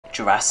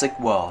Jurassic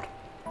World,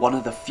 one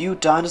of the few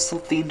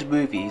dinosaur-themed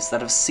movies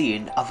that I've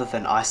seen other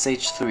than Ice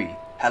Age 3.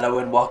 Hello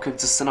and welcome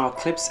to Cinema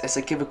Clips as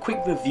I give a quick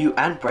review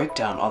and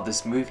breakdown of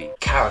this movie.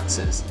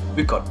 Characters.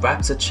 We've got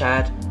Raptor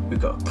Chad, we've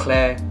got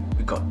Claire,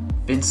 we've got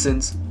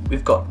Vincent,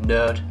 we've got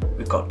Nerd,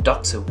 we've got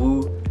Dr.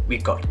 Wu,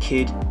 we've got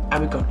Kid,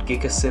 and we've got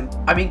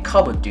Gigasim. I mean,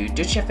 come on dude,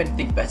 don't you have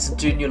anything better to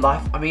do in your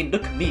life? I mean,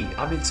 look at me,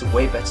 I'm into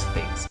way better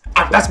things.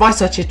 And that's my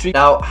search history.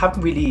 Now, I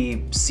haven't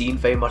really seen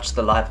very much of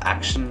the live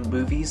action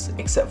movies,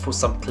 except for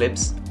some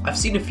clips. I've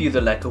seen a few of the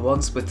Lego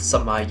ones with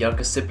some of my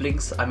younger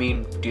siblings. I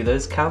mean, do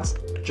those count?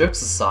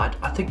 Jokes aside,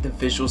 I think the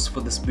visuals for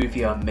this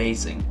movie are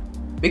amazing.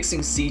 Mixing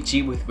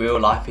CG with real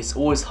life is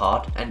always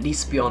hard and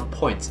needs to be on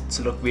point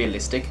to look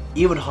realistic,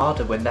 even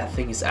harder when that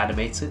thing is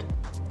animated.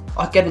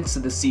 I'll get into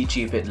the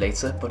CG a bit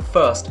later, but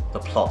first, the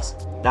plot.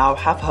 Now, I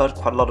have heard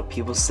quite a lot of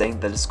people saying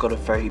that it's got a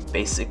very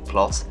basic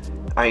plot.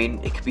 I mean,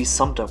 it can be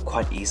summed up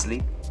quite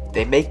easily.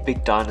 They make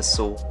big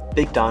dinosaur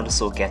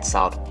gets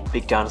out,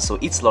 big dinosaur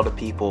eats a lot of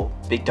people,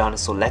 big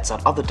dinosaur lets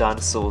out other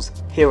dinosaurs,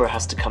 hero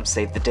has to come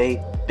save the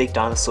day, big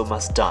dinosaur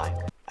must die.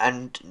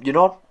 And you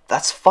know what?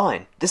 That's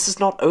fine. This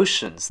is not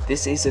Oceans.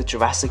 This is a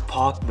Jurassic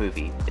Park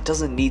movie. It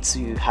doesn't need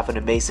to have an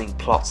amazing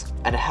plot.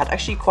 And it had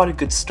actually quite a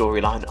good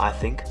storyline, I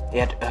think.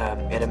 It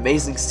had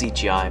amazing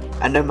CGI.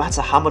 And no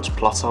matter how much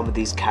plot armor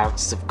these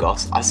characters have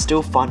got, I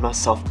still find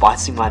myself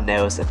biting my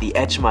nails at the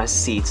edge of my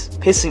seat,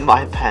 pissing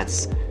my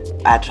pants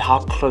at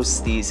how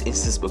close these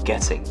instances were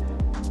getting.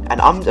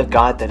 And I'm a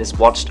guy that has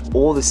watched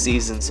all the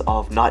seasons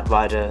of Knight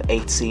Rider,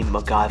 A-Team,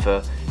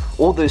 MacGyver,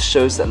 all those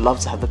shows that love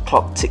to have the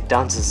clock tick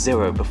down to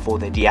 0 before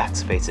they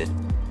deactivate it.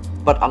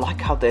 But I like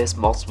how there's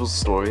multiple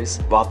stories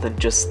rather than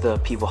just the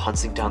people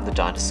hunting down the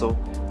dinosaur.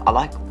 I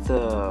like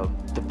the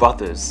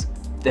brothers.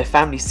 Their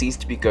family seems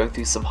to be going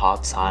through some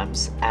hard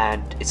times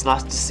and it's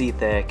nice to see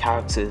their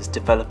characters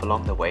develop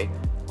along the way.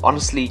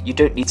 Honestly, you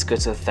don't need to go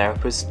to a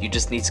therapist, you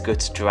just need to go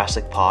to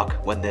Jurassic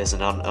Park when there's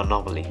an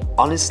anomaly.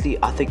 Honestly,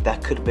 I think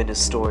that could have been a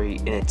story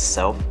in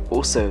itself.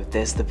 Also,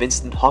 there's the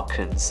Vincent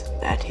Hopkins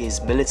and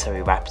his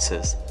military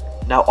raptors.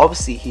 Now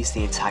obviously he's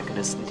the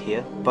antagonist in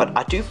here, but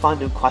I do find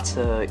him quite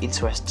an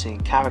interesting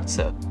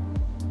character.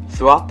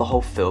 Throughout the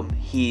whole film,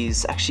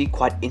 he's actually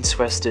quite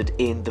interested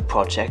in the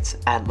project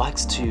and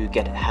likes to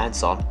get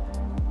hands on.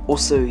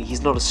 Also,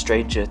 he's not a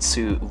stranger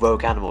to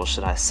rogue animals,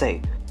 should I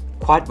say.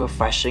 Quite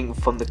refreshing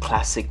from the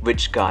classic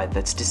rich guy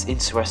that's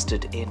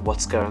disinterested in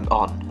what's going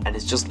on and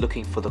is just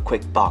looking for the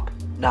quick buck.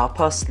 Now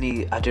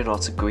personally, I do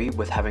not agree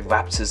with having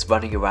raptors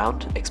running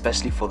around,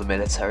 especially for the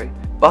military,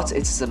 but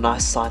it is a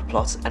nice side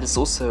plot and it's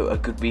also a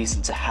good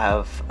reason to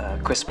have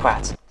Chris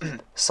Pratt,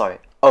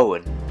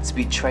 Owen, to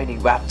be training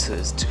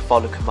raptors to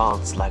follow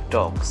commands like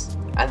dogs.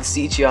 And the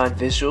CGI and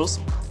visuals,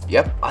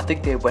 yep, I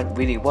think they went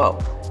really well.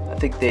 I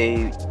think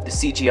the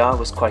CGI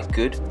was quite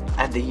good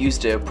and they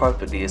used it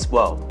appropriately as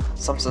well.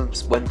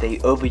 Sometimes when they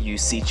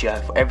overuse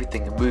CGI for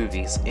everything in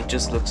movies, it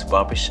just looks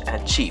rubbish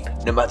and cheap,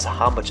 no matter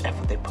how much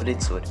effort they put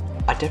into it.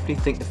 I definitely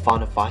think the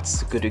final fight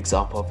is a good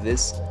example of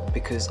this,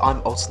 because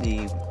I'm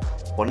ultimately,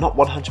 well, not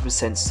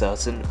 100%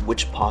 certain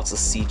which parts are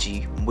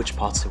CG and which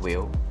parts are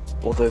real.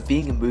 Although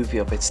being a movie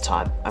of its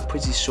time, I'm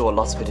pretty sure a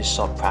lot of it is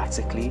shot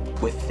practically,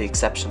 with the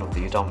exception of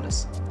the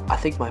Indominus. I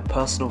think my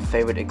personal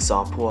favourite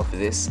example of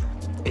this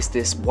is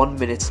this 1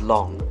 minute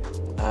long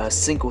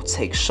single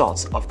take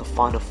shot of the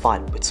final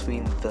fight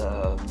between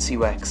the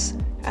T-Rex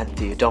and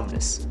the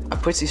Indominus. I'm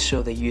pretty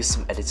sure they used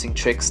some editing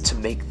tricks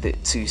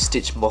to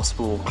stitch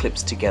multiple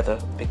clips together,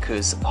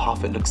 because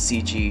half it looks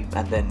CG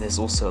and then there's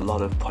also a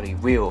lot of probably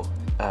real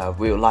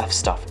life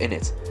stuff in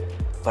it.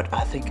 But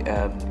I think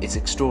it's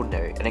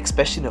extraordinary, and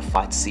especially in a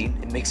fight scene,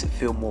 it makes it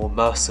feel more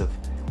immersive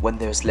when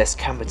there's less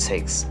camera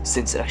takes,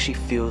 since it actually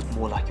feels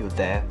more like you're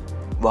there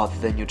rather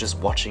than you're just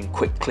watching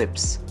quick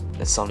clips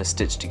that someone has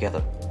stitched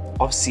together.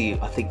 Obviously,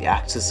 I think the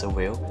actors are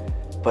real,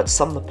 but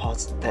some of the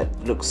parts that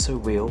look so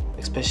real,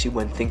 especially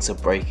when things are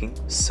breaking,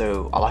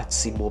 so I like to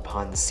see more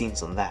behind the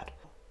scenes on that.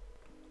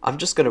 I'm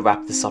just going to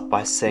wrap this up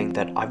by saying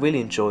that I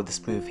really enjoyed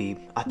this movie.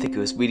 I think it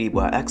was really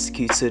well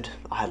executed,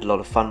 I had a lot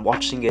of fun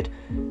watching it,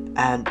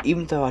 and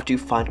even though I do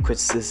find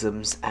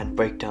criticisms and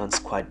breakdowns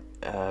quite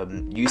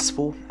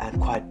useful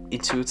and quite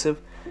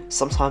intuitive,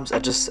 sometimes I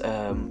just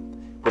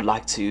would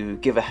like to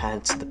give a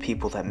hand to the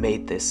people that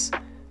made this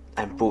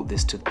and brought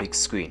this to the big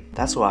screen.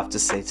 That's all I have to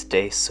say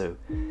today, so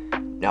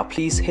now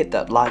please hit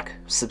that like,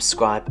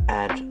 subscribe,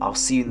 and I'll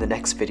see you in the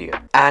next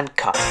video. And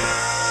cut!